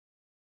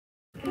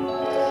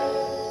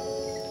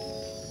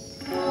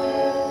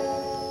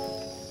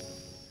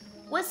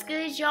What's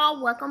good,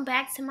 y'all? Welcome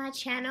back to my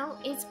channel.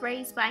 It's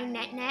Braids by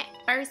NetNet.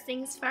 First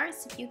things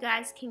first, if you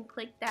guys can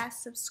click that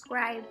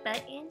subscribe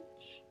button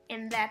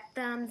and that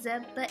thumbs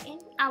up button,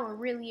 I would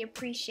really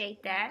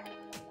appreciate that.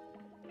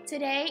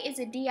 Today is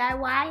a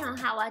DIY on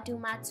how I do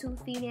my 2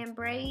 feed-in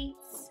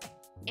braids,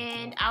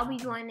 and I'll be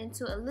going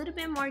into a little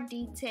bit more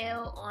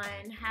detail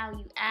on how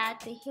you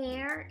add the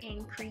hair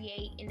and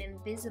create an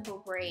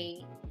invisible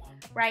braid.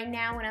 Right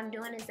now what I'm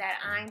doing is that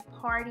I'm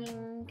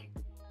parting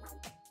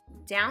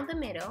down the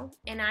middle,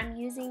 and I'm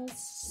using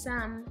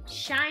some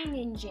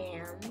shining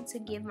jam to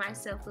give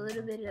myself a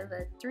little bit of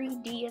a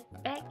 3D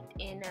effect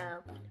in a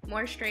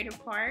more straighter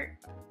part.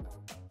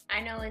 I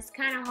know it's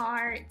kind of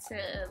hard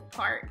to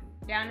part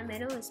down the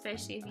middle,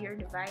 especially if you're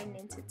dividing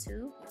into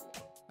two.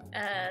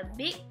 A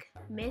big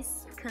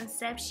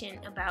misconception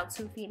about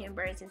 2 feed-in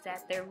braids is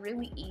that they're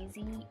really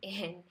easy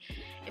and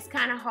it's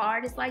kind of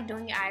hard. It's like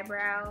doing your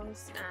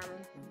eyebrows.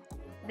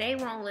 They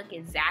won't look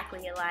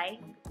exactly alike.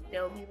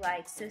 They'll be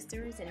like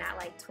sisters and not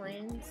like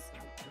twins.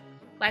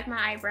 Like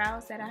my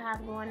eyebrows that I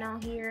have going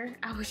on here,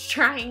 I was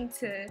trying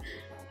to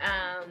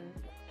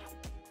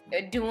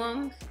do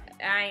them.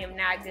 I am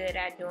not good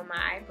at doing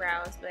my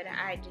eyebrows, but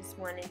I just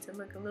wanted to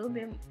look a little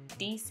bit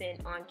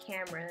decent on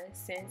camera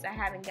since I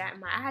haven't gotten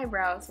my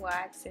eyebrows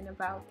waxed in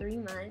about 3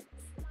 months.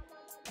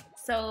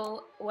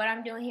 So what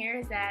I'm doing here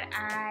is that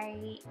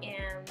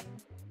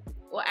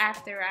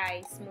after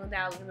I smooth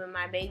out a little bit of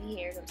my baby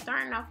hairs, I'm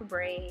starting off a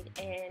braid,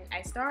 and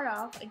I start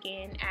off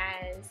again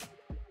as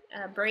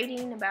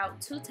braiding about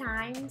 2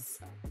 times,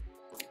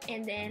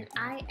 and then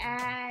I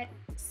add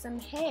some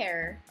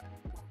hair.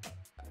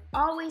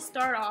 Always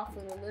start off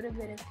with a little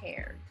bit of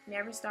hair.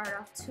 Never start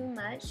off too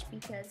much,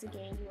 because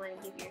again, you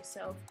want to give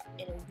yourself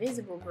an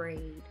invisible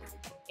braid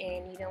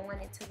and you don't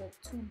want it to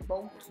look too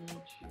bulky,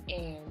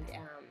 and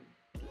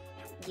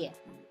yeah.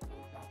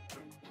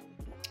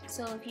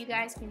 So if you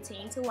guys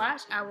continue to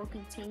watch, I will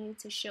continue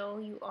to show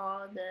you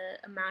all the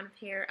amount of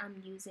hair I'm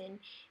using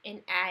and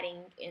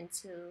adding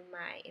into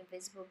my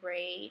invisible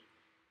braid.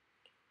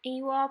 And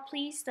you all,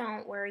 please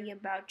don't worry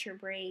about your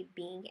braid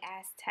being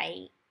as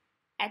tight.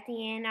 At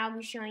the end, I'll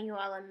be showing you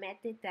all a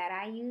method that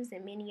I use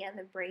and many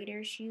other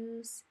braiders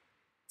use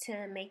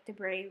to make the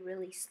braid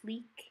really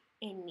sleek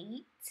and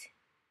neat.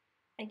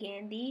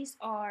 Again, these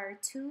are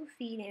 2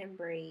 feed-in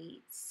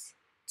braids,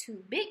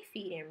 2 big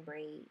feed-in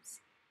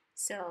braids.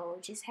 So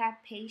just have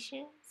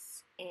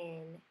patience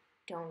and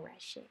don't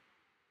rush it.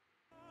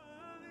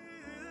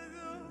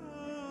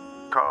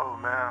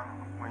 Cold, man.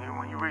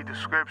 When you read the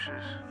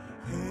scriptures,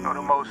 you know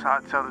the Most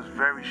High tells us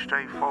very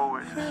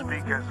straightforward to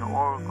speak as the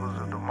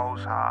oracles of the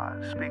Most High,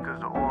 speak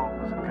as the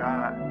oracles of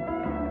God.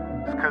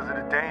 It's because of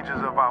the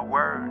dangers of our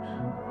words.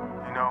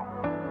 You know,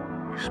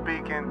 we're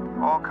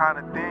speaking all kind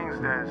of things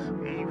that's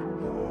evil.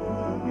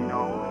 You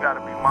know, we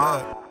gotta be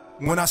mindful.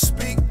 When I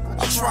speak,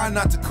 I try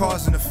not to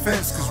cause an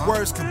offense, cause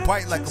words can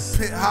bite like a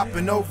pit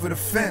hopping over the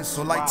fence,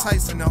 or like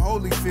Tyson in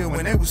Holyfield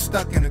when they was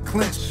stuck in a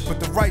clinch. But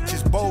the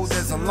righteous bold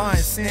as a lion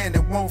stand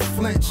and won't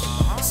flinch.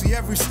 See,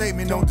 every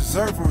statement don't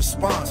deserve a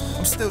response.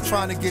 I'm still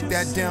trying to get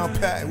that down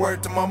pat.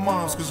 Word to my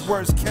moms, cause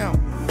words count.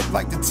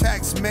 Like the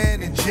tax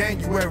man in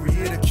January,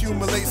 it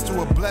accumulates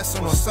to a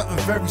blessing or something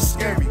very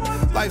scary.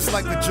 Life's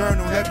like a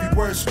journal, every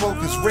word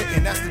spoken is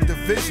written. That's the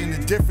division,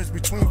 the difference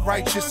between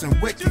righteous and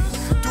wicked.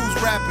 Dudes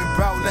rapping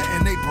about letting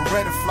they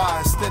Beretta fly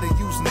instead of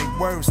using their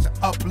words to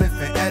uplift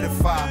and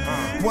edify.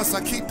 Once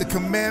I keep the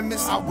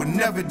commandments, I would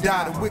never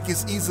die. The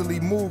wicked's easily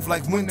move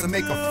like wind to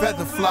make a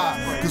feather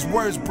fly. Cause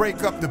words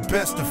break up the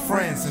best of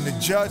friends, and the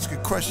judge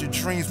could crush your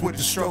dreams with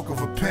the stroke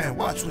of a pen.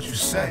 Watch what you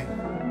say.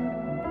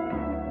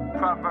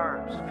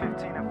 Proverbs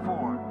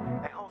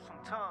 15:4. A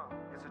wholesome tongue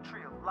is a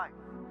tree of life,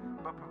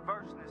 but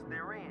perverseness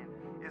therein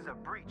is a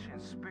breach in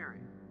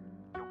spirit.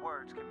 Your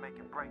words can make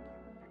it break you.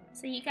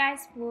 So you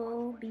guys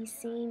will be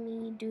seeing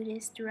me do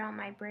this throughout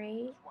my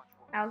braid.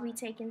 I'll be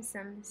taking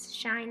some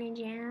shining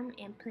jam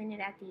and putting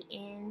it at the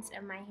ends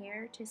of my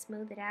hair to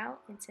smooth it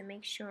out and to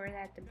make sure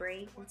that the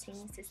braid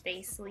continues to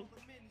stay sleek.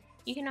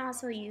 You can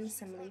also use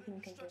some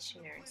leave-in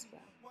conditioner as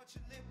well.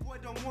 Boy,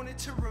 don't want it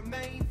to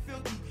remain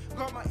filthy.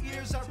 Guard my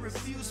ears, I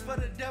refuse for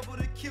the devil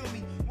to kill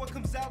me. What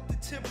comes out the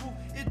temple,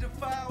 it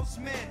defiles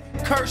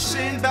men. Curse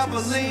sin,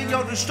 Babylon,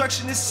 your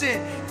destruction is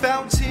sin.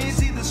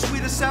 Fountains, either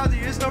sweet or sour,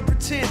 there is no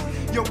pretend.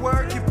 Your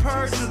word can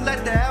purge and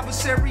let the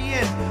adversary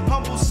in.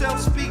 Humble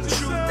self, speak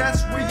truth,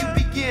 that's where you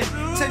begin.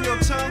 Tell your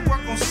tongue,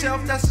 work on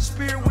self, that's the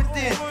spirit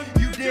within.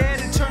 You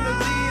dead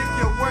eternally if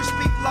your words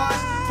speak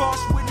lies.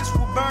 False witness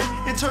will burn,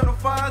 eternal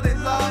fire they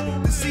lie.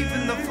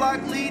 Deceiving the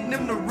flock, leading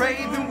them to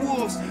raven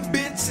wolves.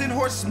 Bits in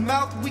horse's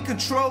mouth we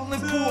control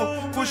and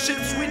pull. For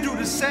ships we do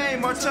the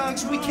same, our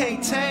tongues we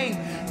can't tame.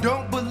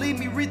 Don't believe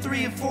me, read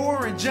 3 and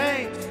 4 in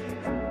James.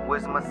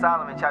 Wisdom of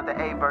Solomon chapter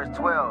 8 verse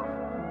 12.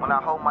 When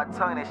I hold my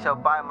tongue, they shall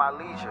buy my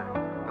leisure.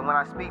 And when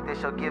I speak, they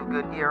shall give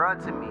good ear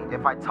unto me.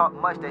 If I talk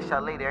much, they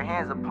shall lay their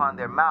hands upon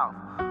their mouth.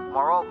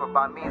 Moreover,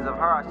 by means of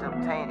her I shall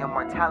obtain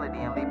immortality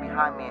and leave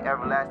behind me an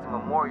everlasting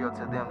memorial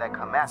to them that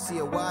come after. See,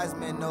 a wise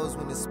man knows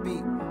when to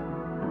speak.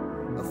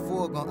 A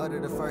fool gonna utter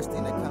the first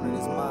thing that comes to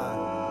his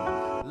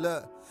mind.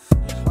 Look.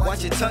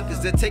 Watch your tongue,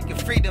 cause they're taking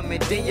freedom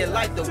and then your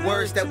life. The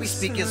words that we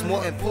speak is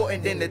more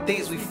important than the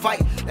things we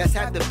fight. That's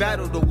half the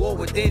battle, the war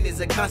within is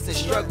a constant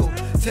struggle.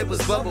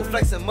 Tempers bubble,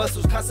 flexing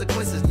muscles,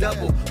 consequences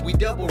double. We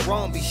double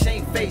wrong, be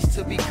shamefaced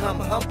to become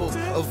humble.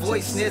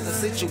 Avoid snares and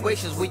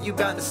situations where you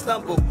bound to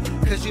stumble.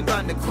 Cause you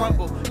bound to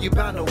crumble, you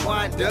bound to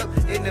wind up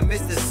in the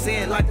midst of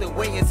sin, like the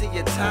way until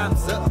your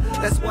time's up.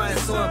 That's why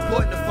it's so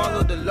important to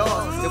follow the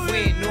laws. If we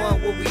ain't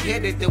knowing where we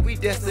headed, then we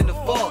destined to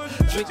fall.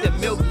 Drink the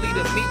milk, lead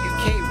the meat, you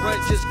can't run,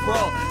 just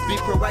crawl. Be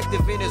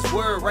proactive in his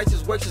word,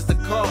 righteous works is the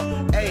call.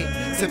 Hey,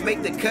 to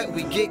make the cut,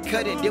 we get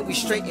cut and then we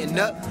straighten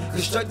up.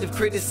 Constructive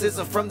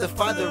criticism from the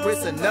Father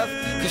is enough.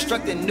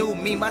 Constructing new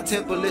me, my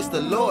temple is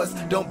the Lord's.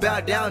 Don't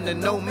bow down to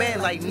no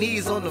man like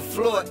knees on the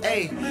floor.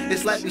 Hey,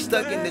 it's like we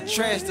stuck in the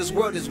trance, this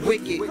world is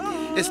wicked.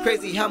 It's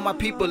crazy how my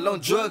people on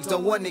drugs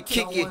don't want to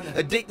kick it.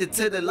 Addicted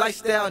to the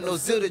lifestyle, no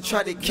zeal to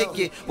try to kick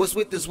it. What's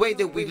with this way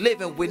that we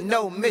living with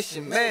no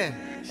mission, man?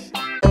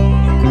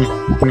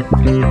 Thank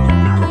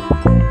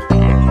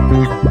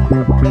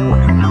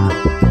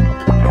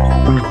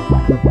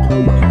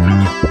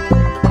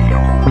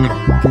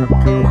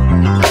you.